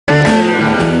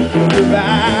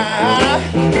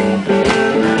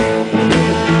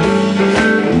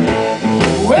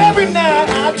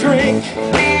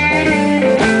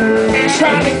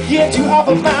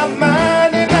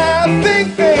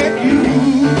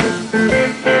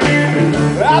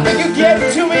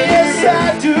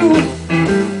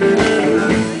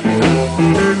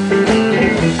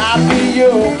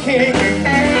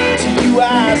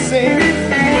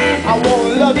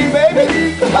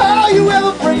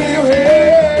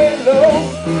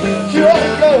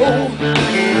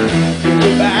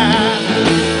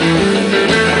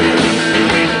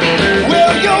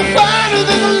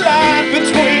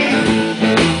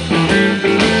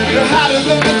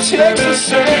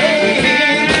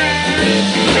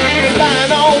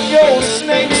Lying on your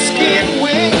snakeskin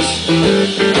wings,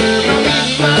 I'm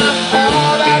eating my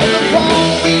heart out of the palm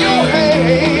of your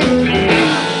hand.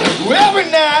 Every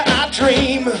night I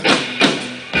dream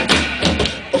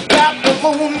about the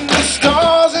moon and the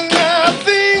stars, and I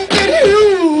think that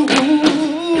you,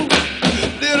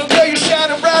 little girl, you're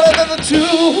shining brighter than the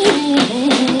two.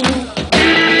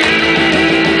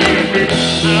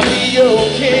 I'll be your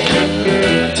king,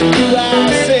 to you I'll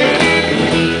sing.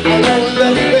 I won't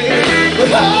love you, baby,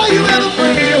 but all you ever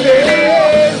bring me your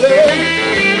head,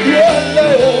 your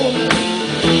love,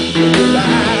 your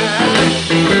goodbye,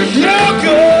 your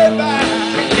goodbye.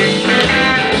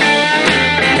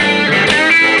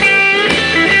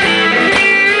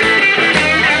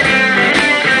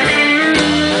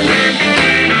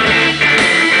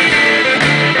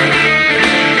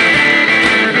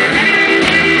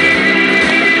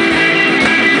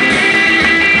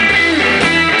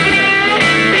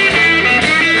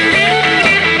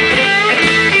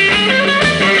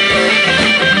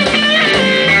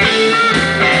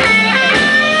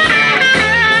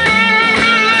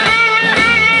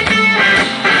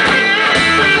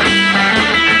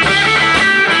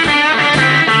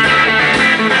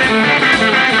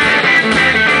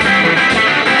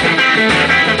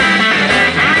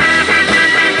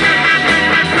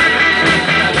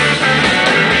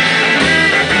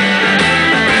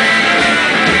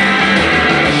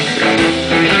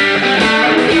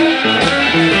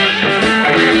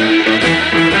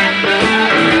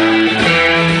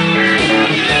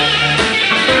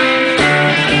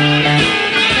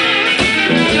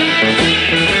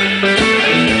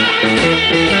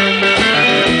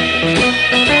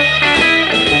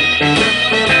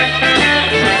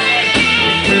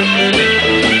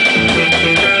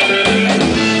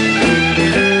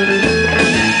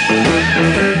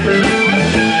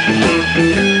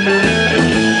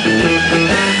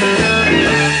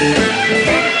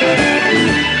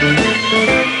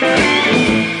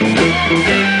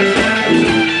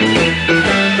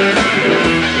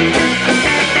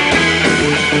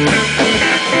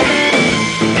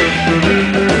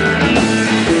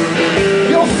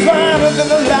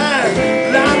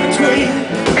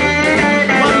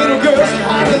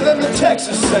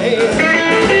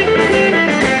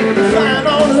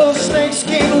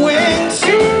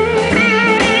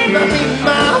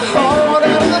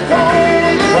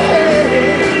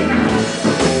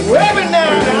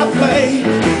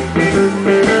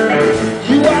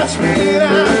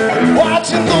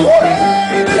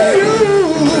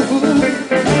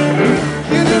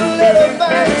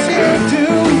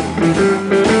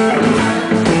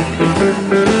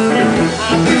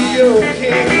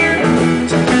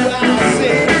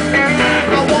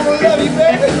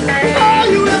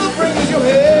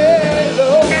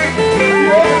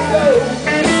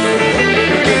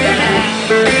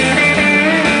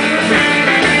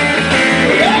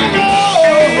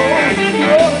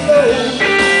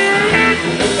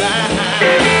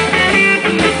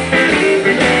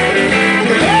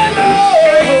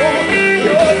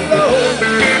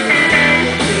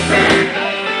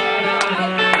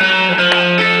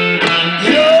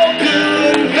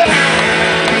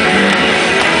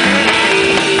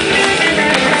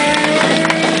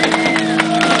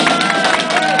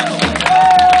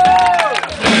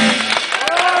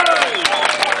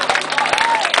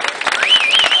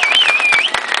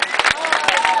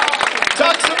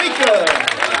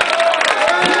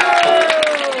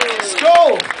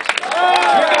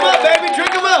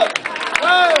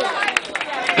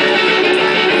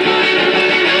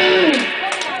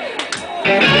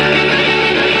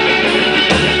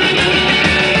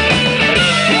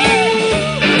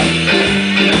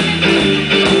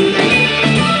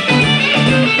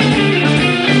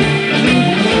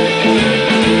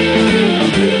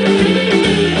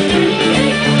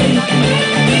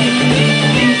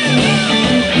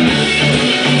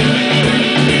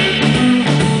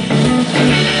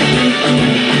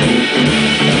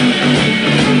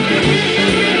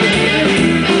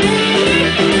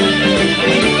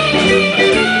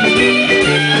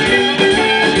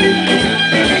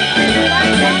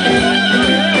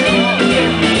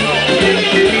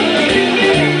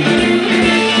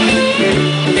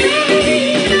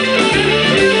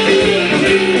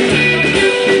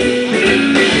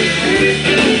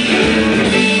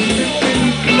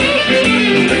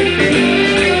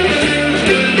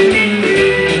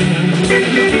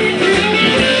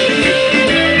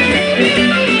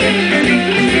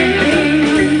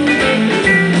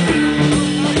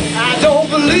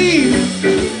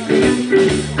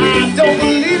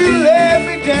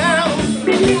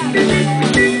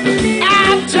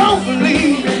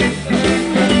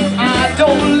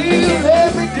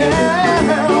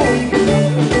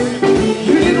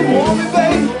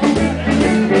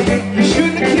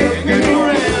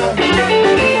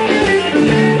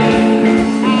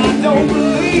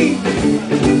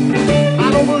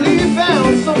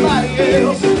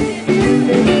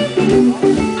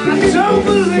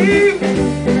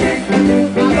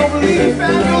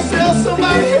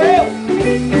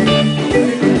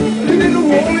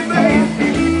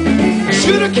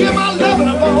 Should have kept my loving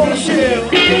up on the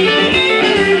shelf.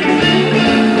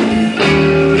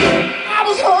 I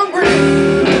was hungry.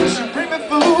 She bring me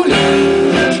food.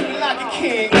 Treat me like a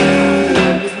king.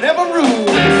 Was never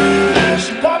rude.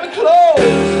 She bought me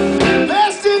clothes.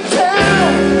 Best in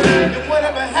town. And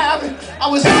whatever happened, I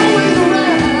was always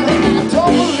around.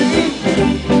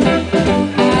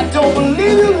 I don't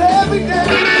believe you let me down.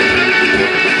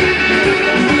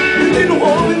 You didn't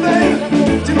want me, baby.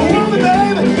 Didn't want me,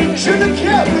 baby. Shouldn't have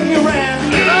kept me around.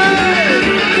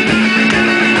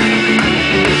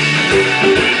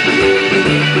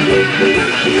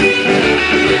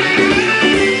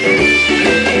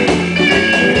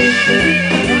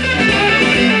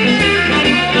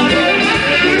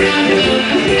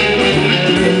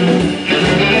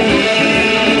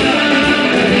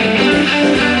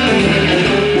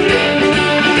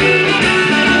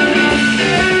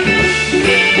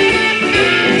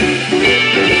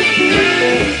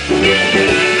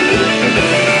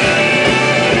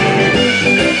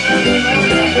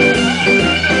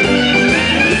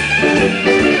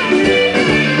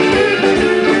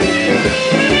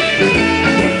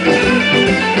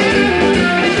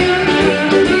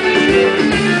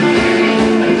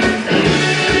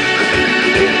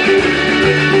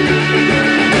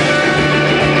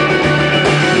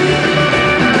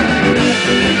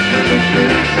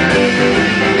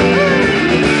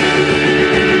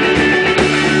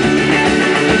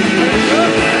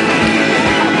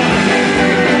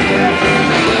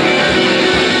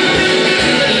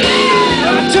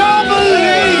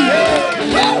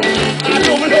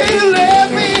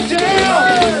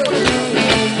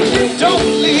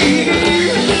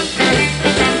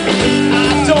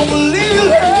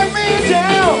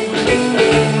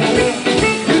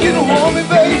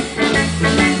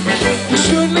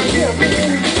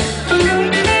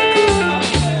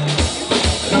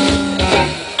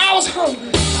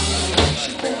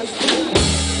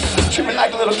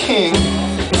 Like a little king.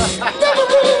 Never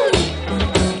rude.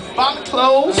 Bought me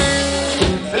clothes.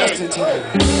 Best in time.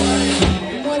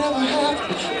 Whatever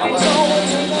happened, I was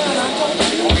always around.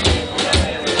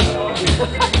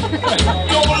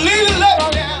 Don't believe it, let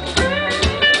me down.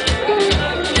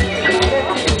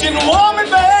 Didn't want me,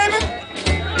 baby.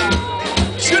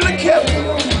 Should have kept me.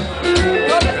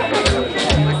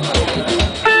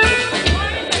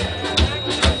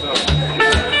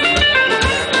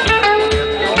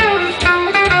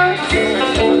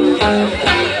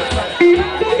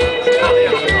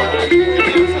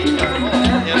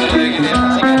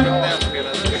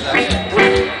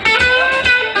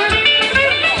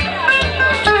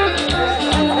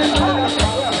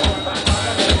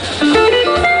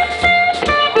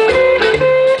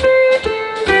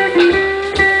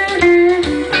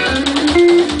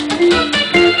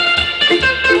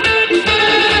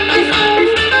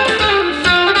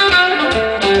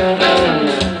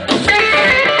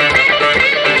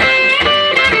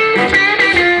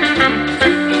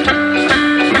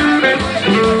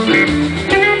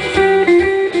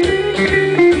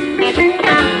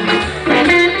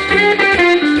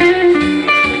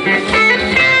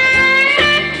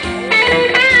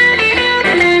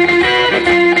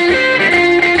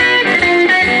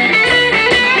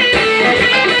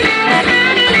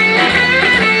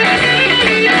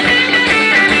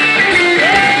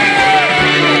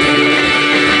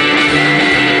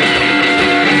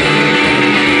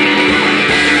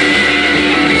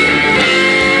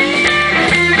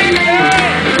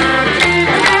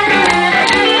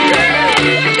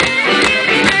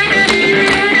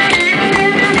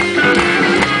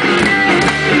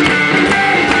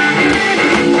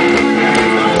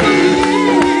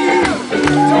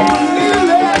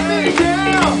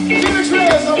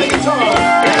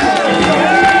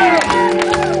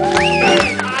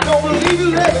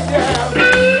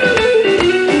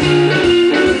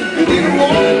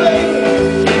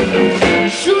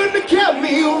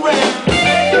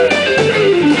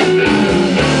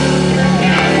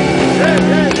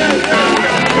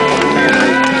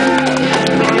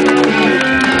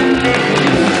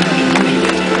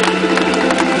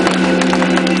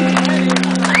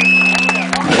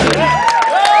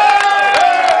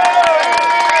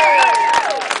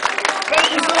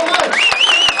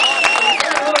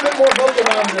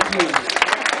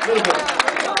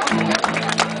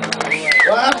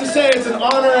 Well, I have to say it's an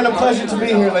honor and a pleasure to be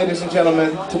here, ladies and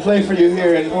gentlemen, to play for you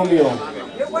here in Umeå.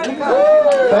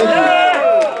 Thank you.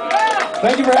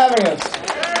 Thank you for having us.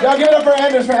 Y'all give it up for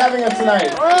Anders for having us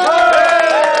tonight.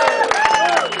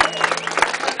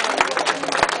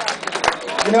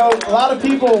 You know, a lot of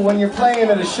people, when you're playing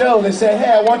at a show, they say,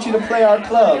 hey, I want you to play our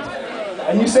club.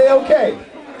 And you say, okay.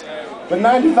 but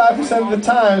 95% of the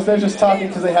times they're just talking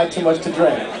because they had too much to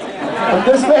drink. But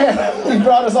this man, he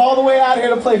brought us all the way out here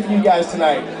to play for you guys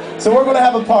tonight. So we're going to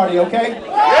have a party, okay?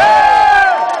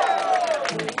 Yeah!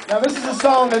 Now this is a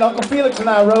song that Uncle Felix and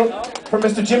I wrote for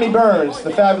Mr. Jimmy Burns,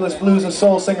 the fabulous blues and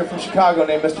soul singer from Chicago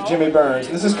named Mr. Jimmy Burns.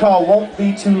 This is called Won't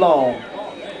Be Too Long.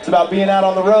 It's about being out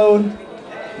on the road,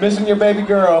 missing your baby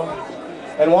girl,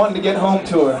 and wanting to get home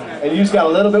to her. And you just got a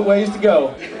little bit ways to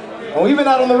go. And we've been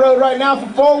out on the road right now for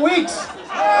 4 weeks.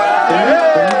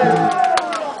 Yeah!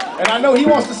 And I know he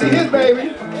wants to see his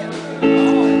baby.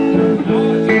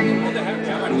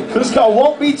 So this is called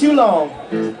Won't Be Too Long.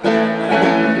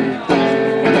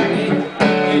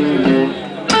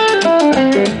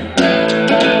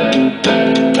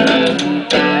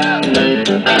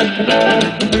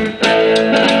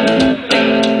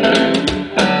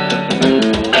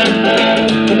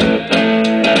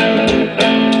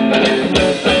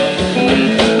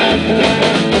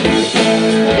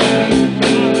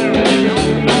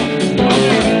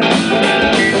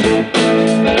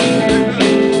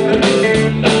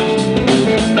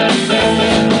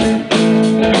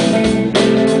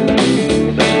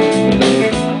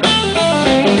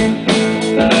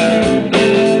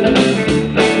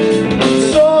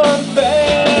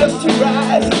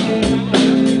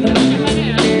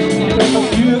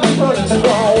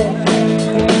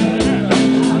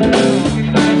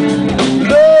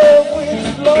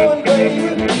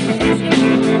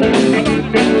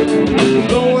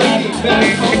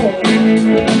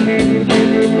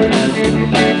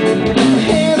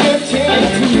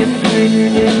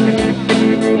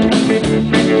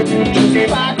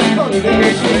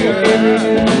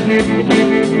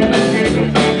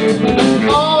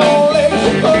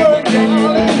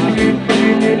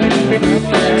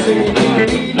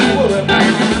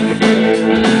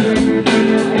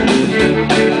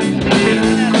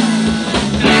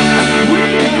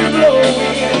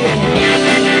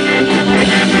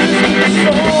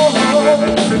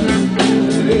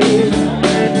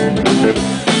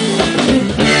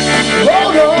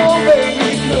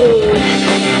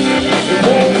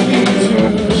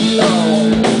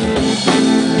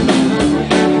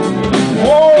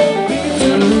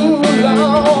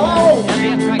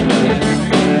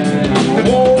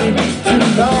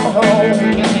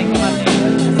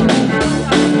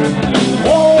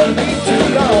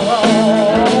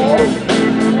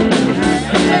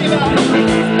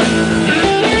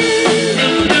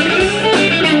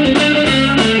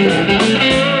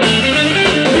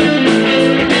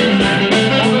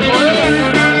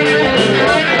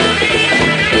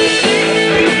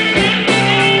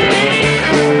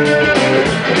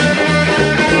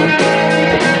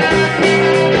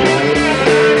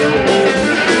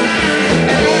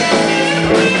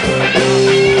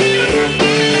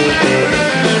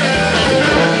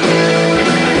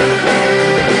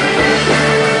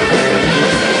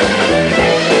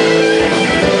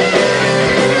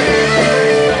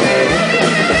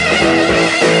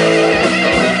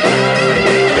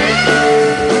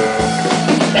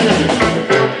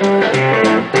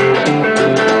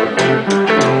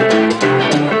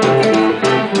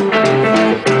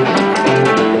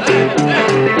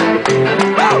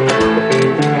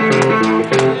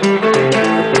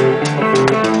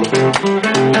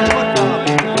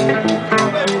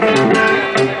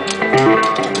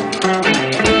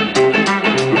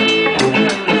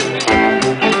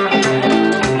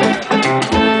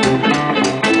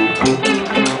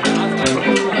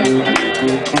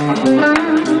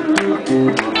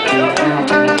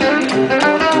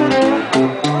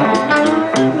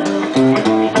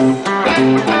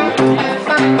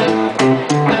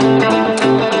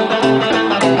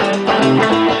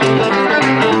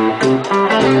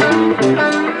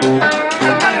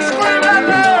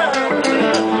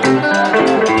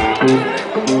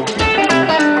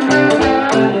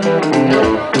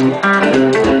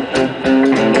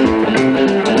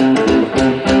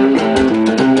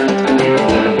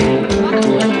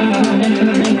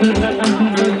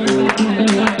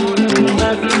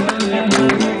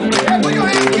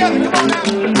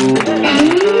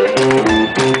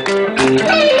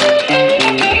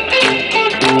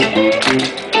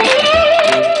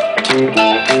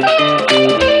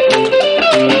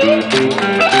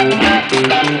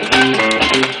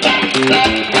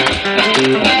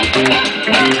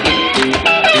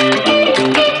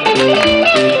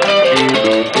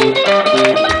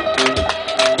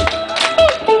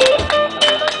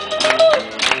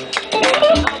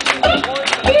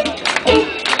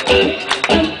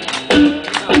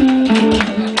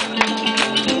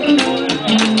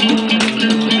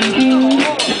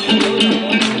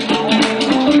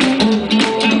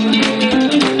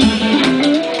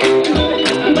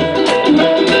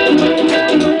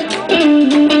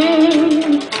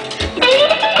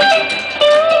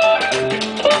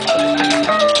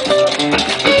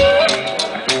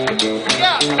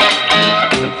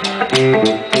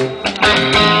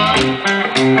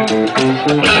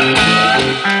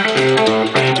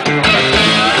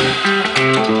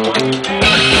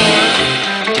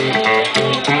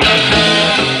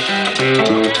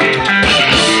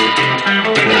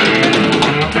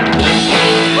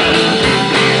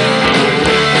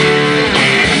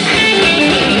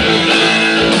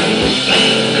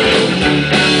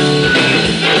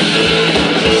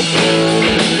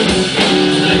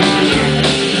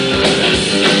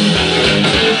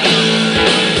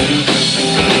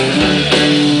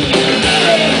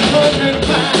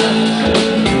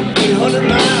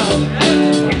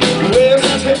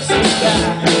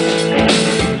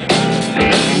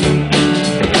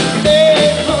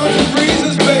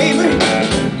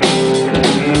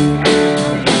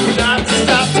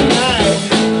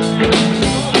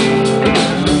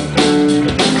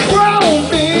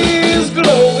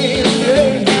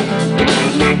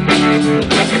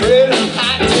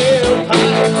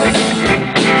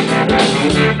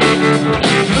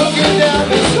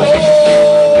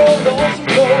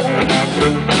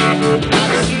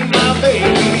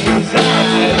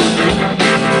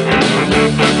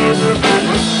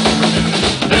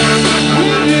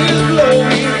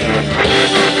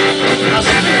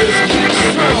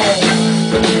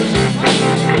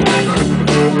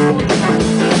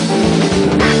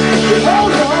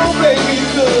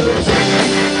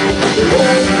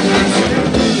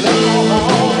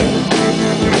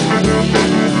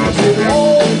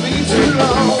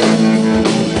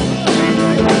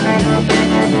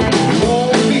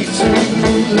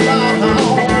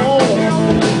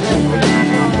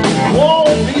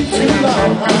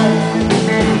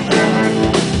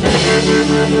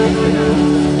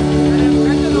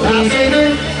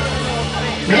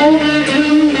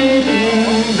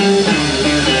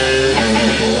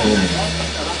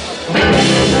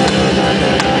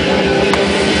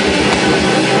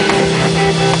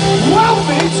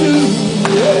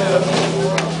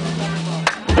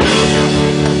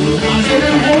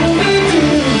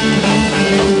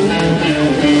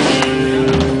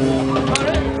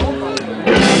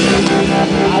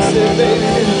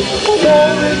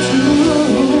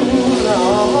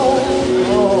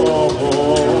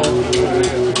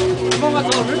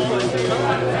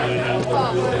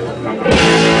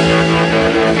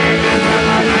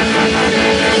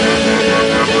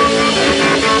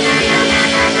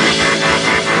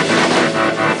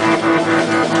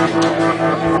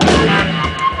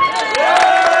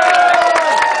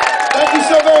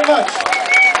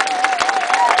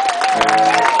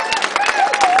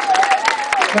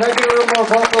 Can I get a little more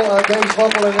vocal, bass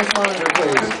vocal in this monitor,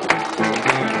 please?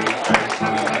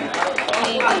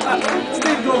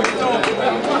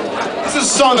 This is a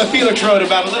song that Felix wrote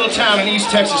about a little town in East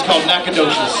Texas called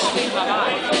Nacogdoches.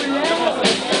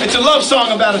 It's a love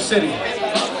song about a city.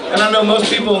 And I know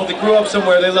most people that grew up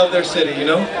somewhere, they love their city, you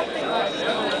know?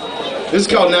 This is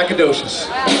called Nacogdoches.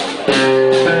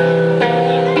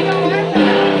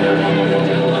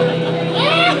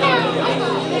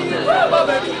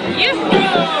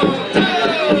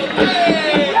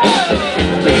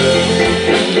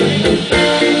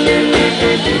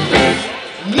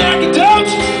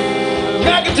 Nacogdoches,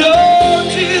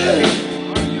 Nacogdoches,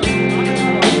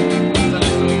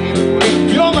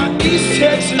 you're my East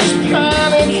Texas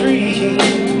pine and tree.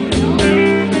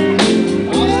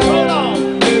 Hold on,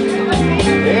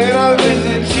 and I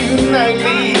visit you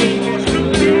nightly.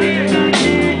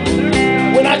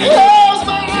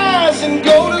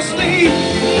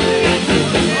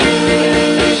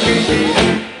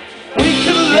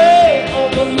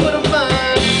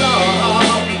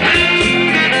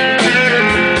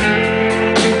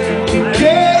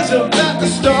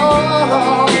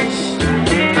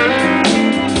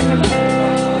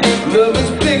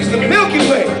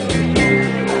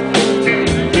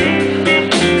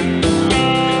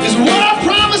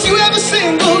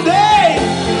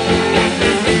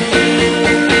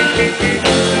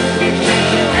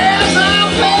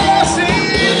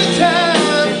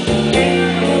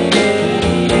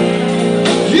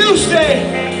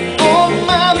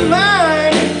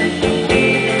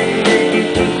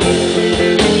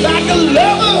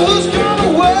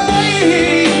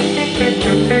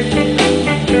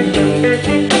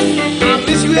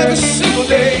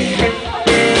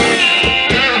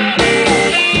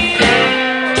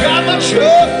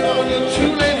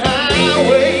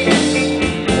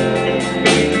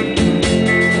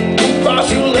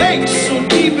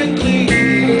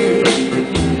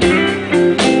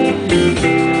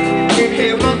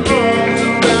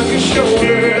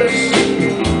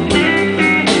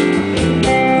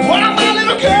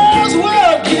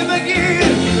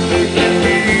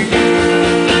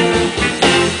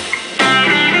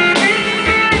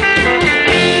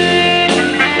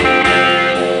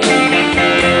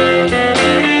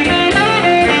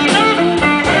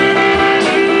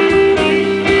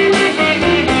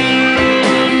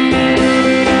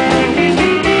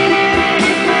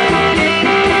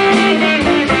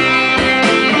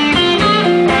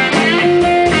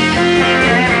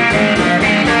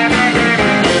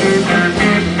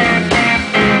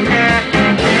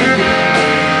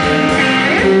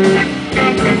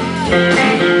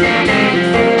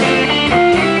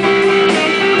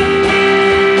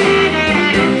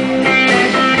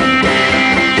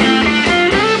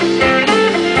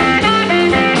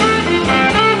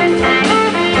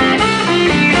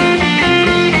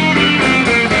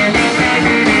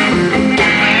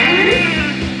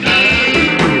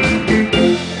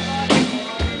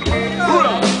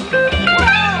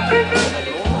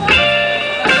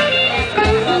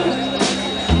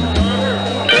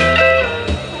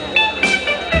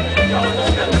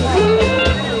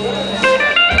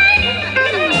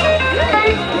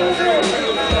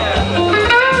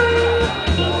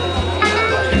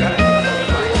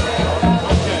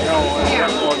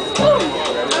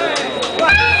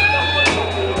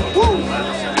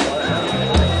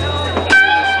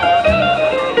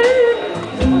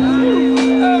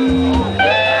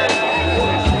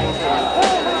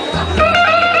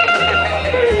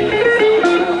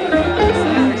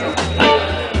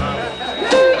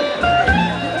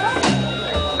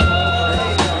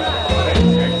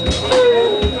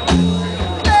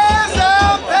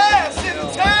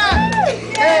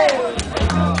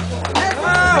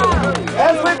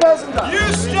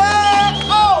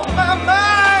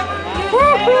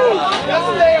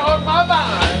 Yesterday on my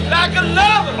mind, like a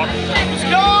lover was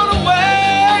gone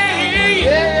away.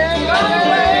 Yeah, gone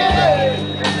away.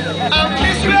 I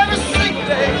miss you every single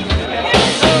day.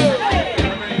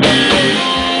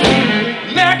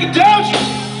 Nacadoochie,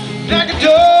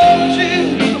 Nacadoochie.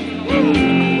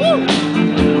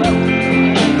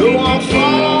 Though I'm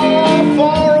far,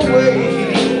 far away,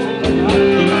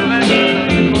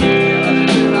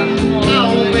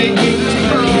 I'll make you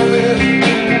promise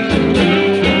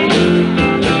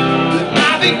that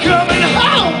I'll be coming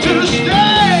home to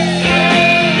stay.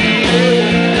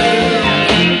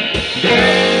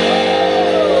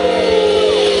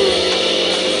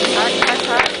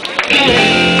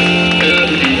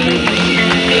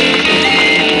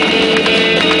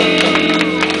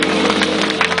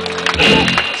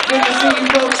 Good to see you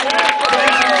folks.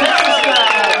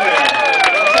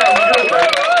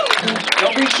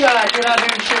 Don't be shy. Get out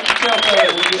here and shake yourself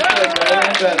out. We just play better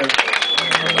and better.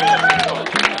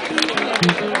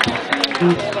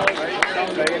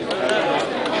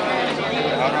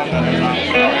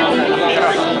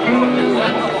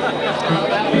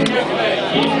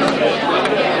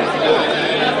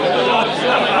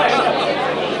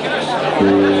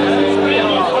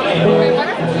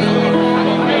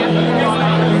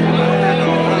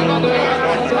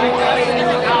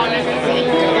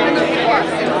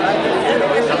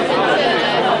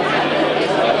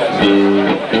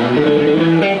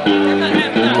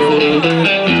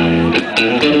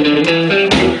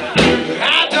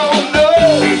 I don't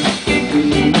know,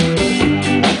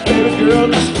 baby girl,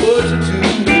 just what to do.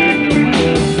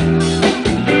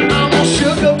 I'm a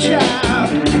shook up child,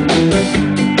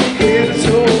 head and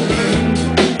soul.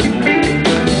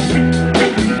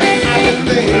 I've been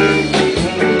made,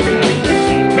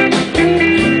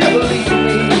 never leave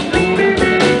me.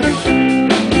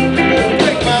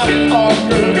 Break my heart,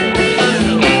 girl,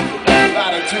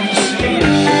 about to see.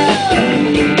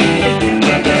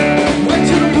 Went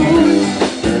to the movies,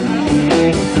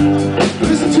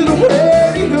 listen to the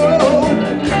radio,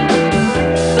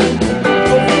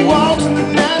 go for walks in the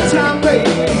nighttime, baby,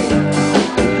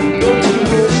 go to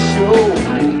the show.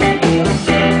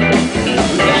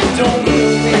 That don't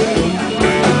feel me,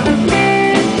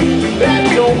 that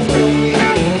don't feel me.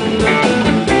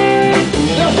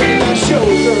 Nothing in that show,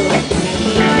 girl,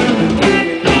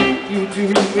 you do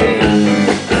me.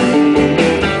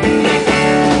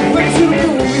 Went to the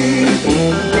movies,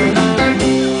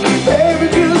 baby,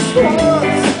 just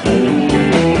once.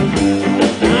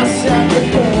 I sat the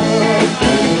phone,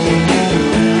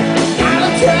 out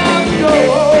of town to go.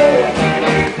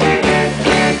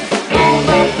 All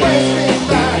my friends came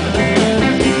back.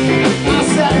 I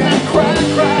sat and I cried,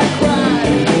 cried, cried.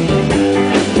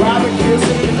 Robin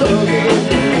kissing and hugging.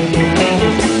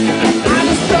 I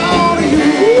just thought of you.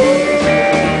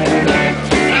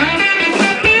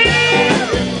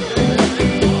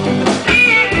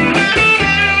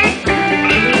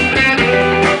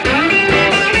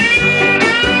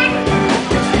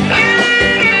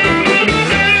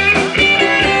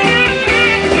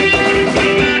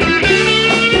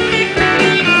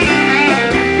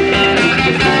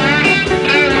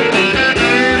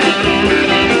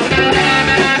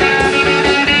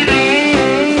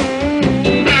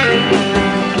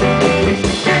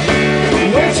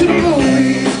 Went to the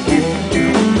movies,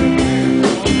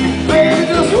 baby,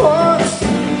 just once.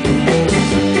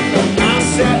 I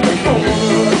sat in the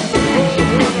corner,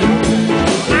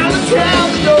 out of town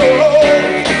to go.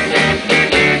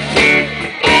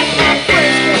 All my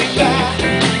friends came back.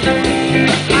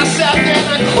 I sat there and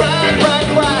I cried, cried,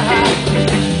 cried.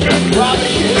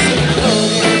 Robin kissing and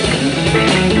hugging.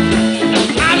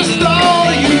 I just thought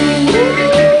of you.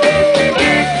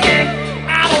 I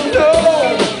don't know.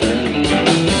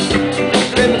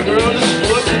 Baby girl, this is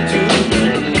what to do.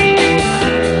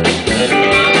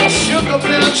 I'm a shook up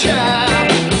little child.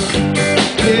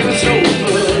 Baby, it's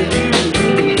over you.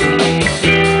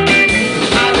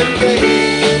 I've been made,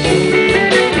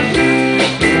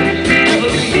 never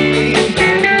leave me.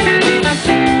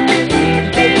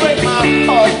 Won't break my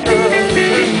heart, girl,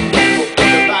 for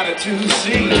everybody to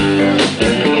see.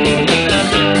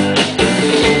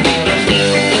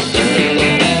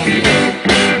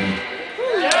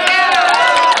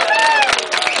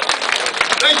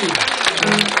 Thank you.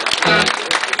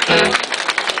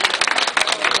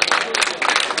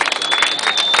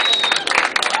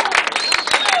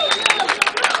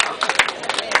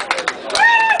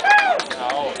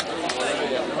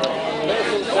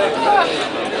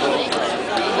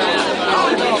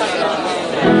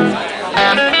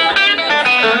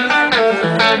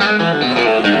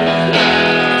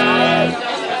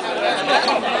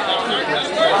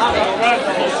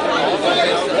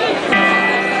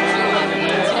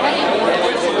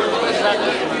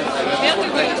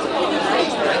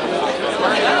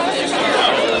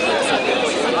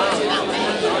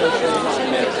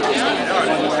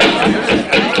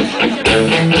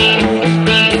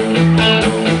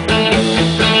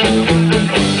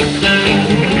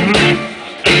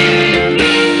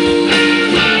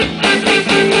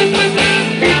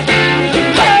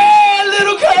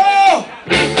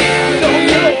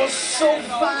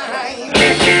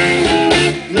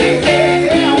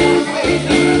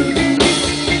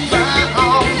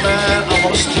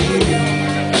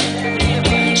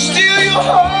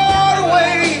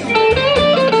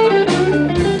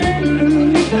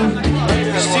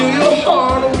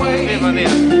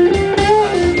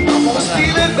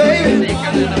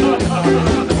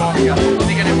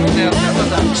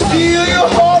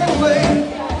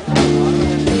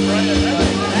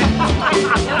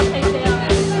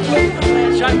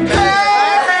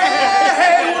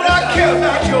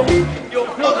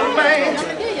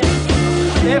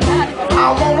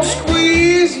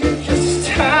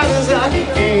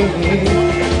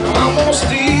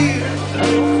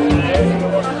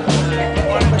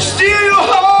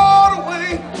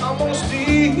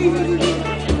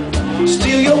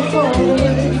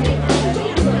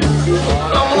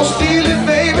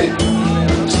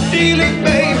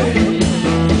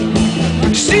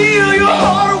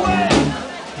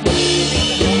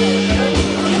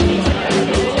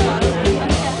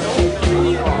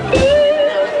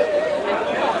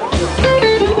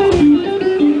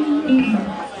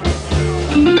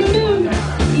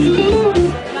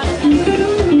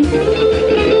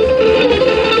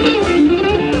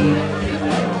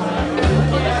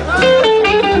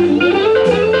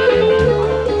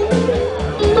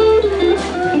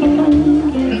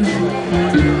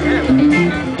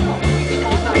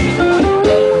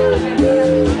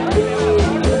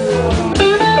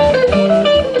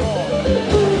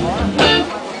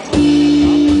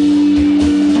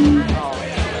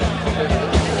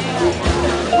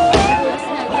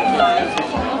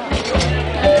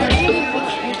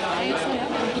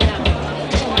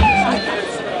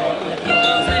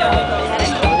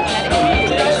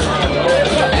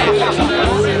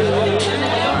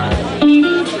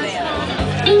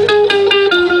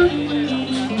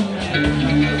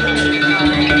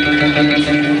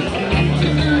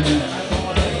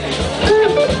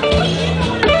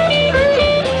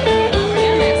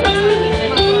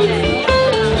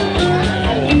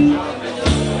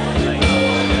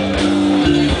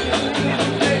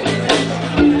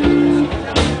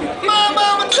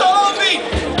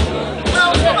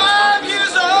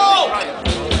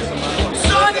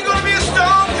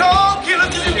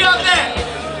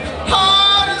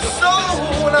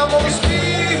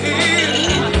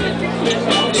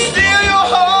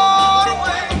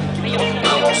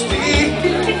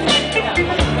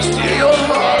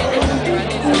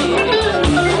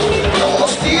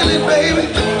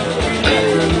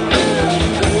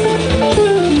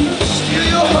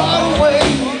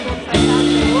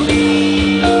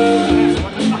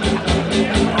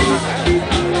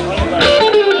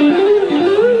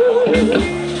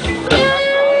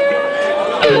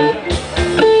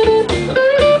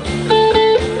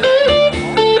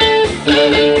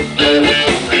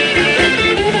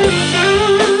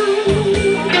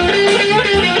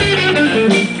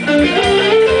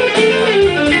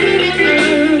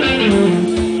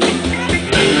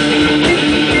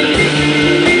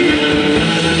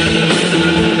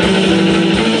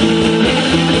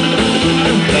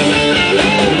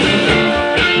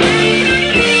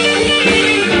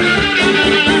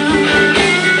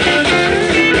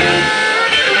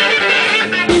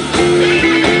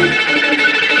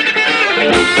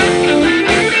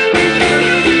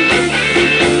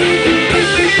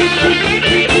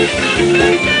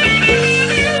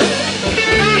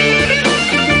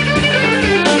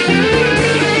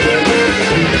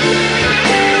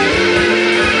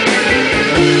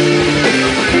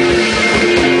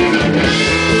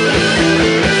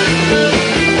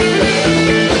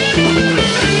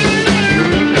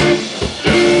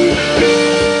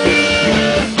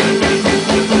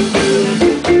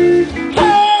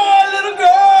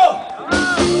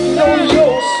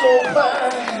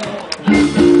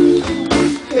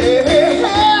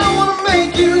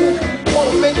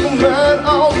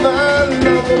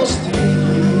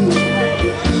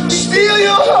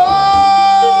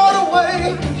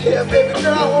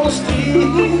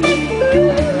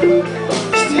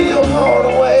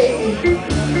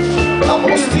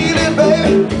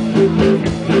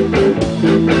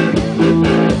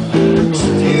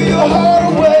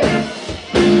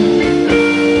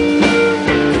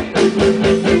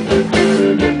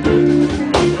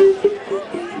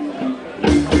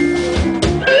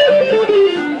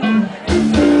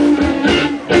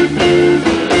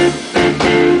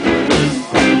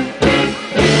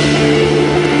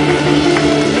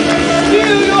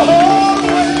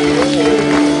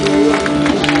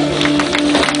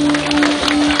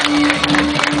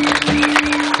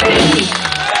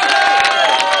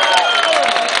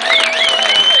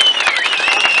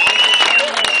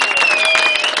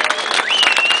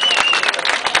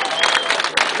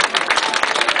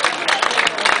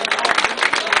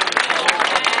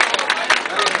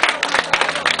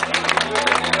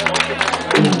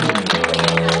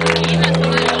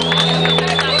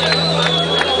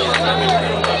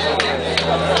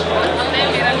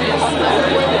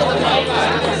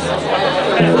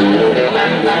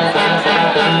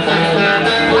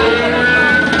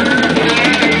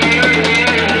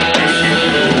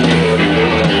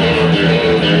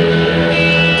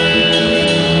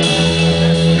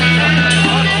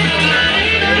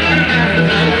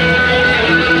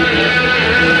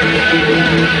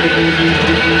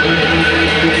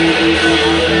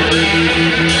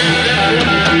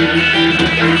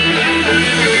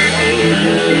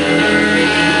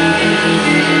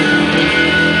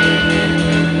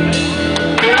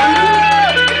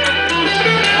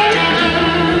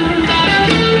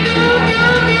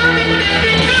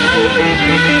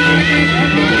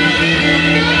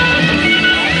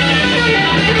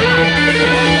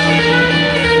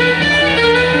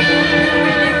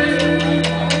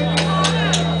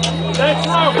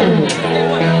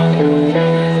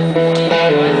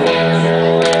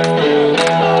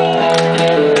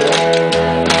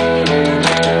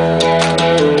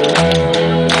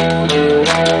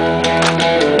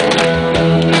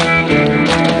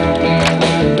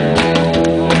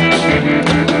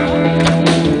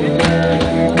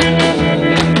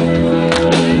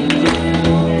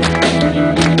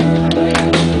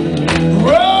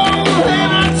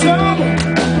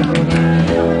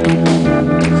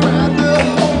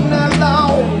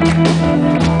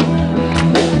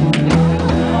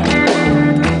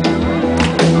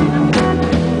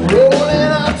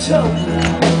 toe.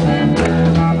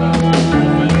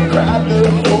 Cried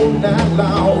the whole night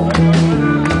long.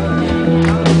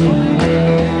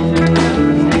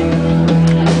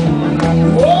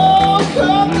 Woke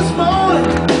up this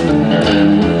morning,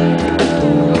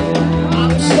 I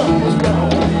knew something was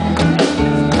wrong.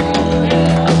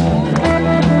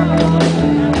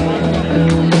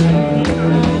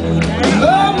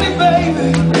 Love me, baby.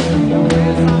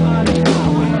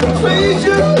 Please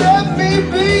just let me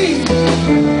be.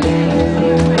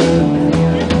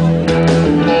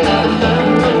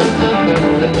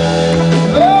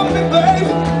 Love me,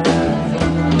 baby.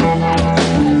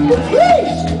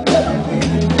 Please let me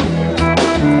be.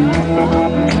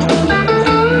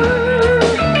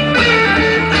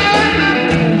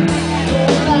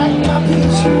 Don't like my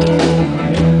peach.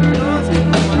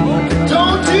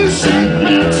 Don't you shake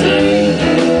my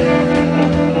tree.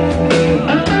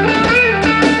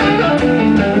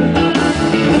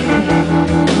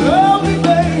 Love me,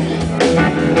 baby.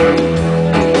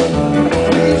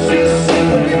 Please just say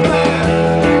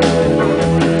goodbye.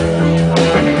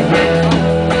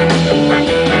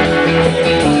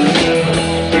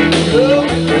 Love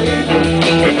me, baby.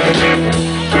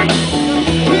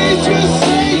 Please just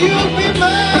say you'll be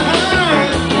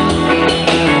mine.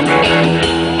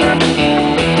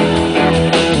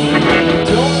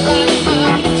 Don't like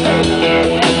my potato.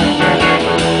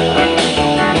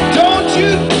 Don't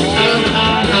you?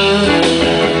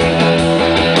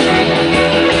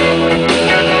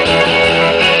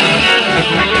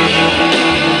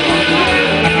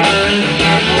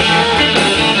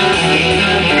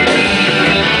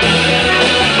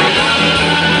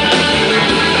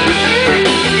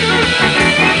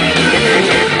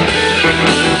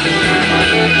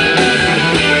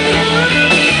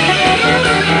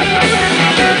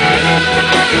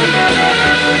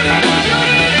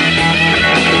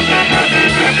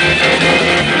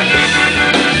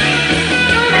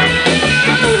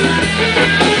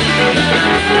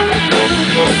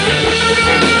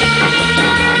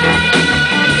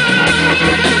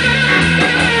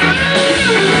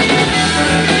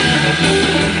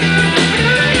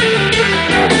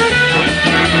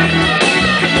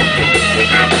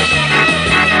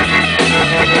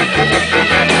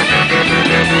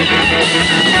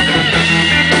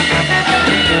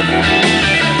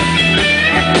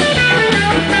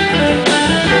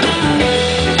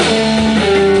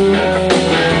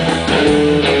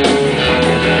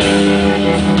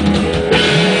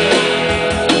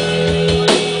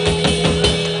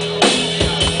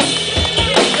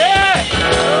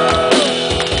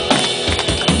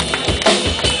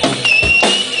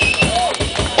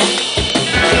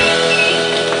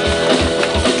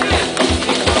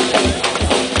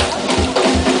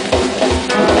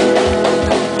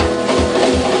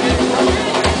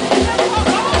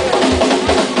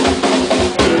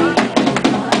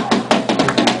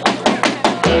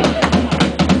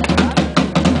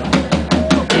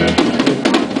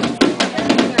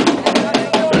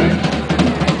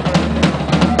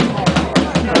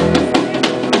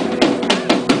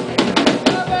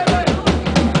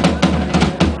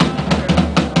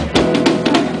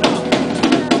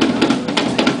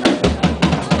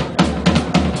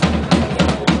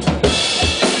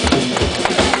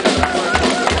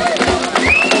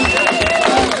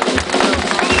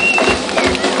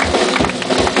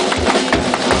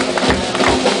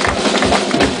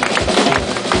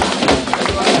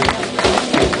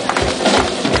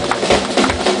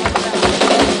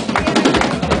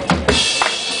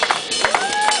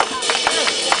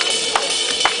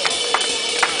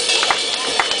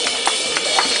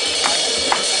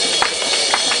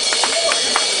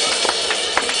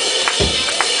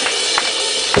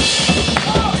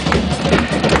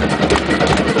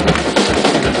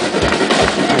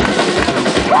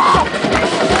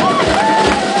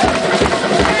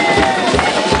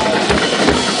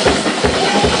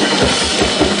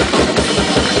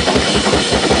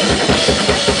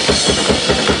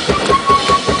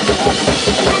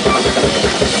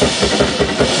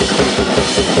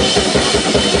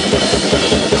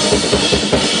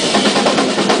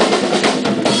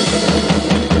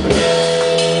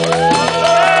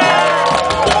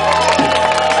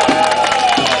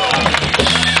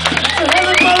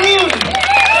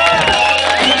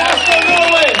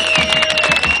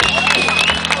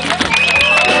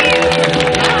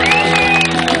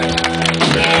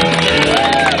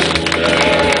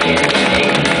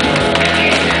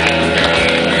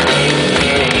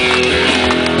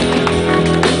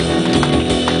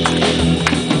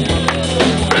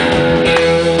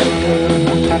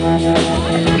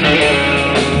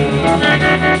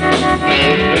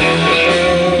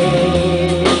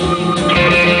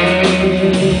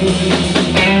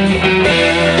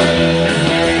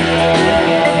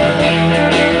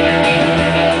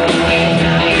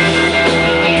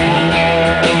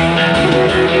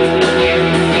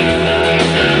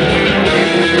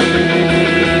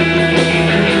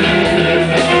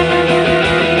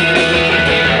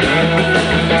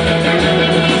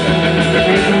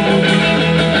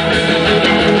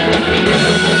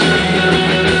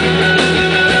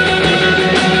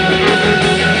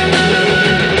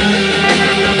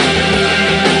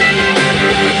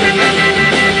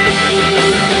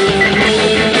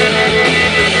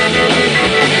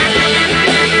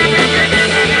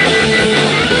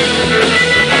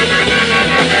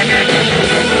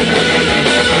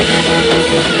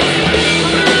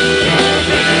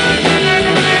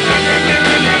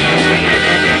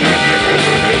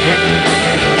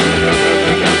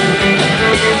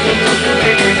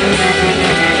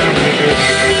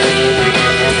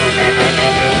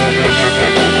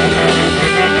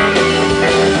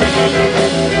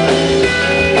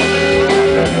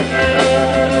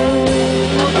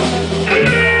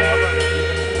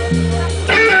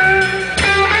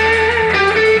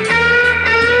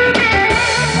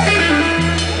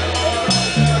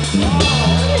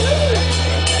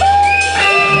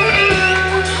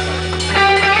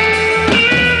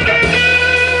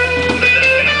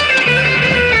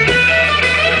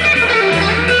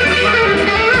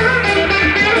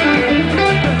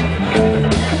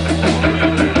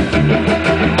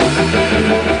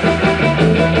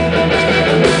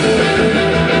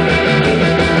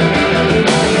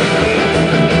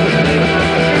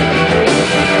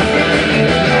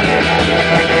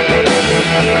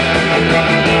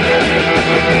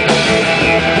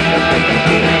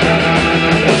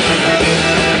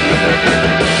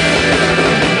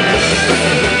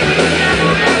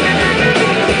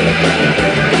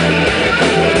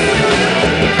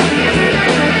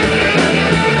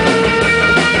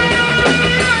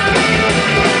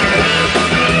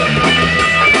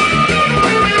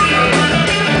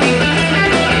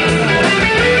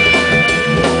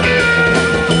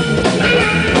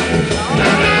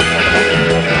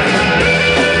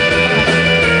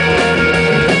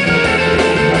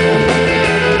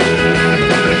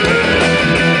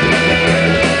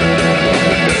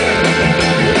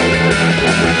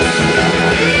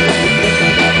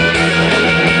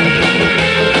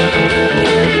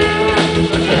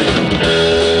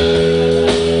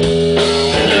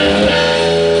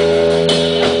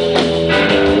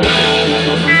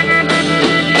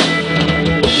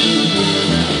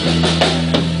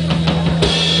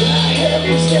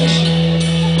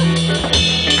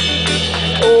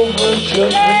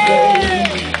 Judgment Day.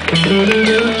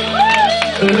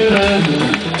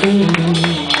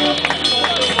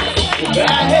 If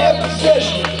I have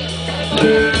possession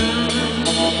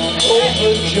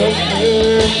over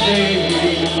Judgment Day.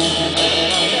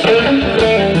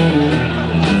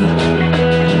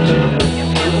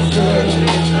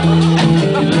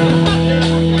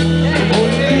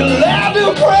 Allowed to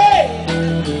pray.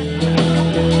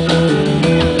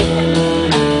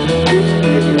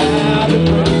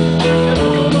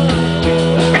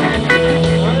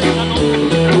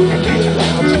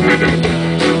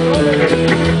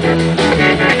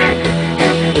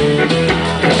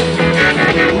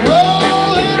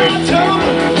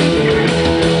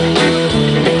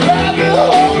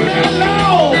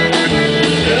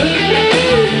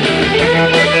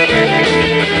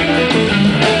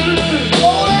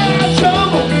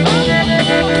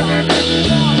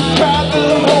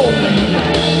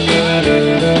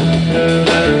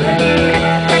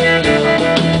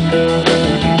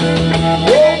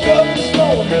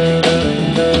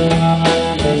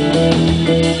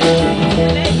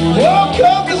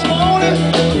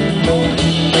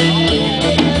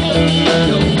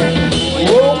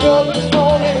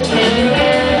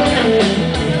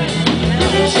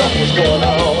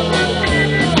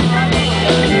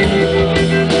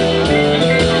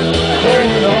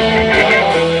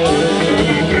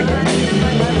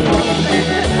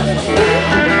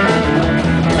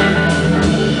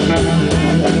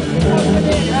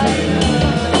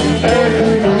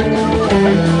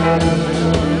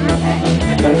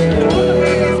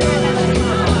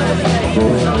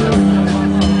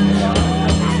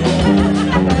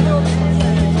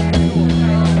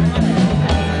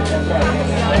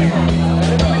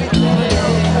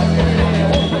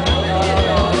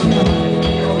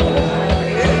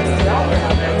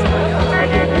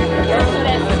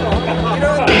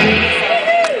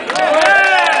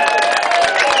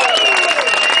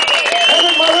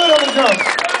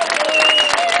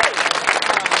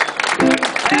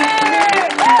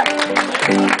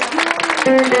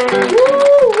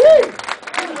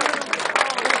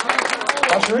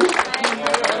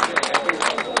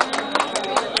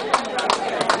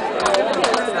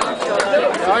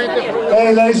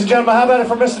 Hey, ladies and gentlemen, how about it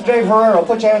for Mr. Dave Herrero?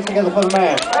 Put your hands together for the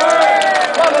man. Come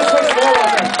on, let's raise the ball up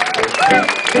there.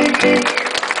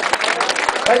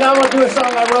 Right now I'm going to do a song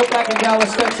I wrote back in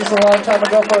Dallas, Texas a long time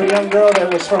ago for a young girl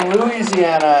that was from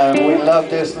Louisiana. We loved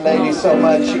this lady so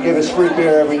much. She gave us free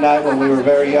beer every night when we were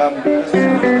very young.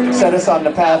 Set us on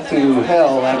the path to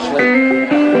hell, actually.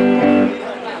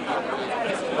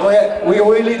 Oh, yeah.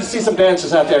 We need to see some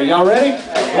dancers out there. Y'all ready?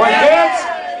 Want to dance?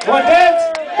 Want to dance?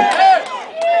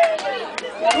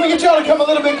 Can we get y'all to come a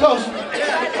little bit closer?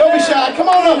 Don't be shy. Come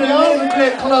on up, y'all. A little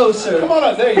bit closer. Come on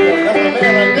up. There you go. That's my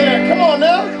man right there. Come on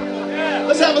now.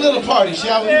 Let's have a little party,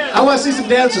 shall we? I want to see some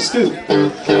dancers, too. 1,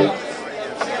 2, 3,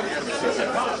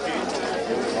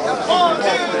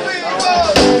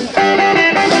 4.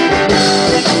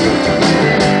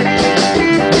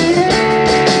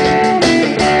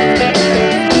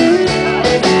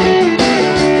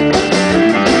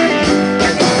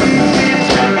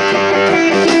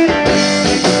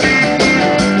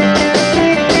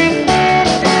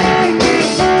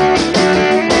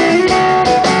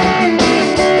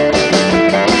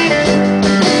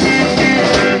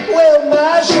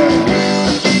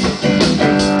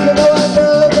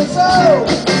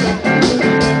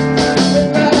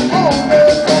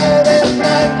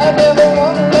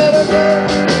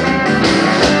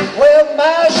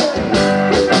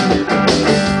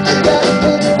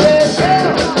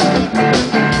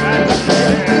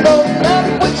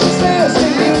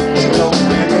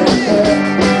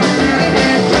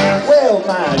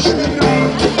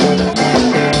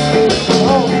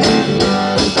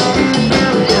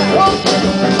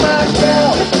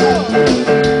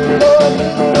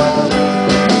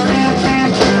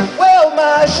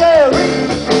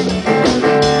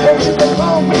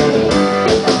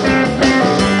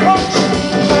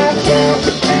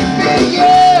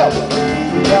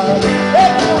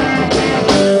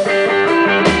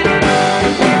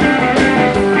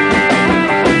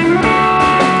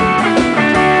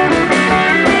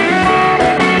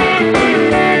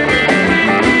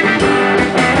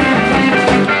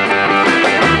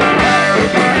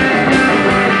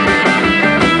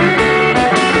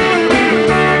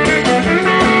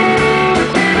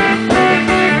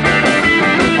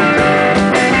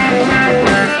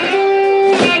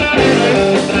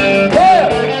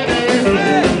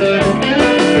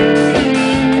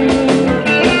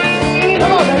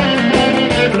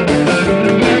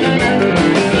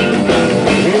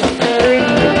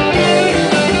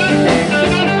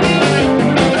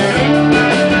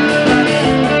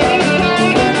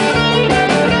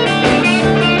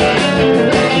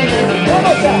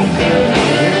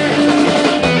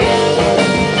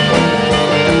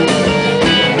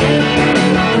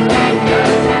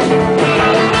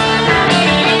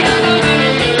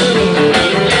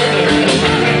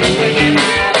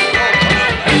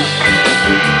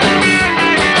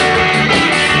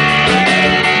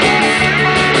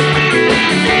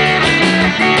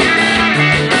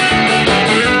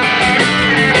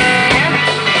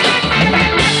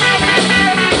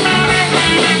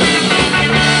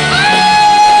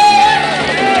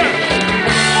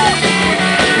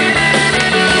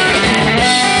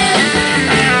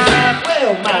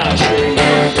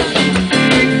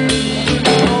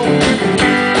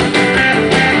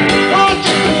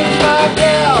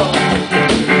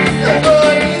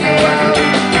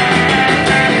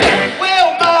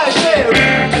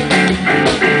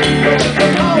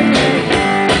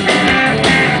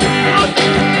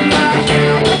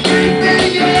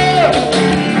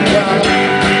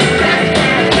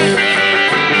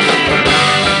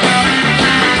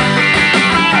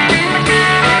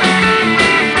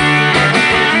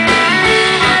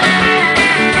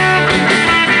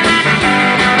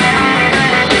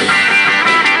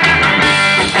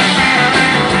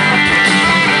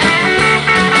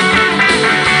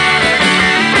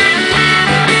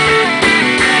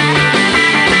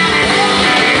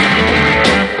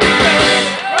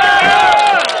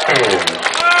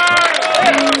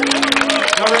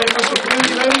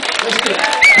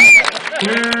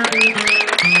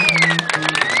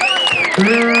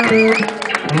 Mr.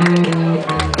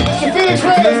 Felix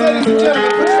Reyes, ladies and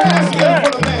gentlemen, put your hands together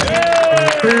for the man.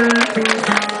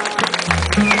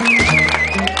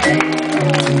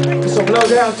 This will blow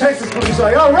down Texas police.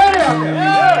 Are y'all ready out there?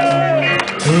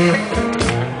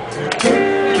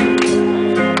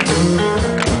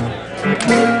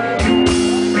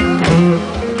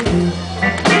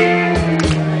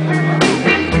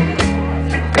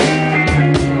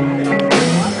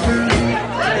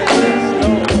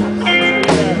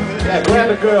 Yeah, grab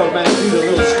a girl, man. Do the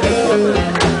little skate on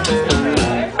there.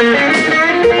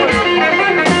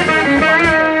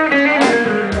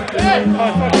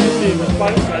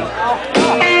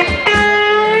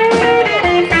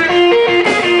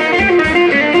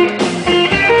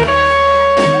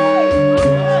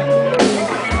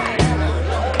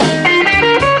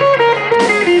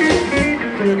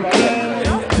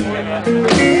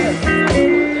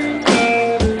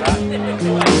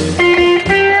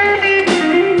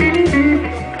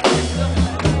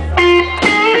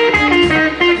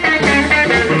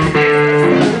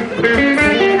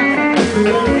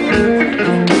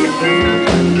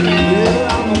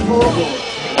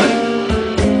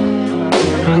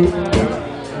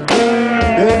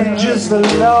 Been just a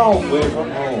long way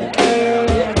from home.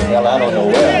 Hell, I don't know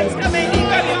where.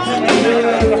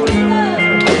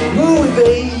 Ooh,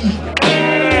 baby.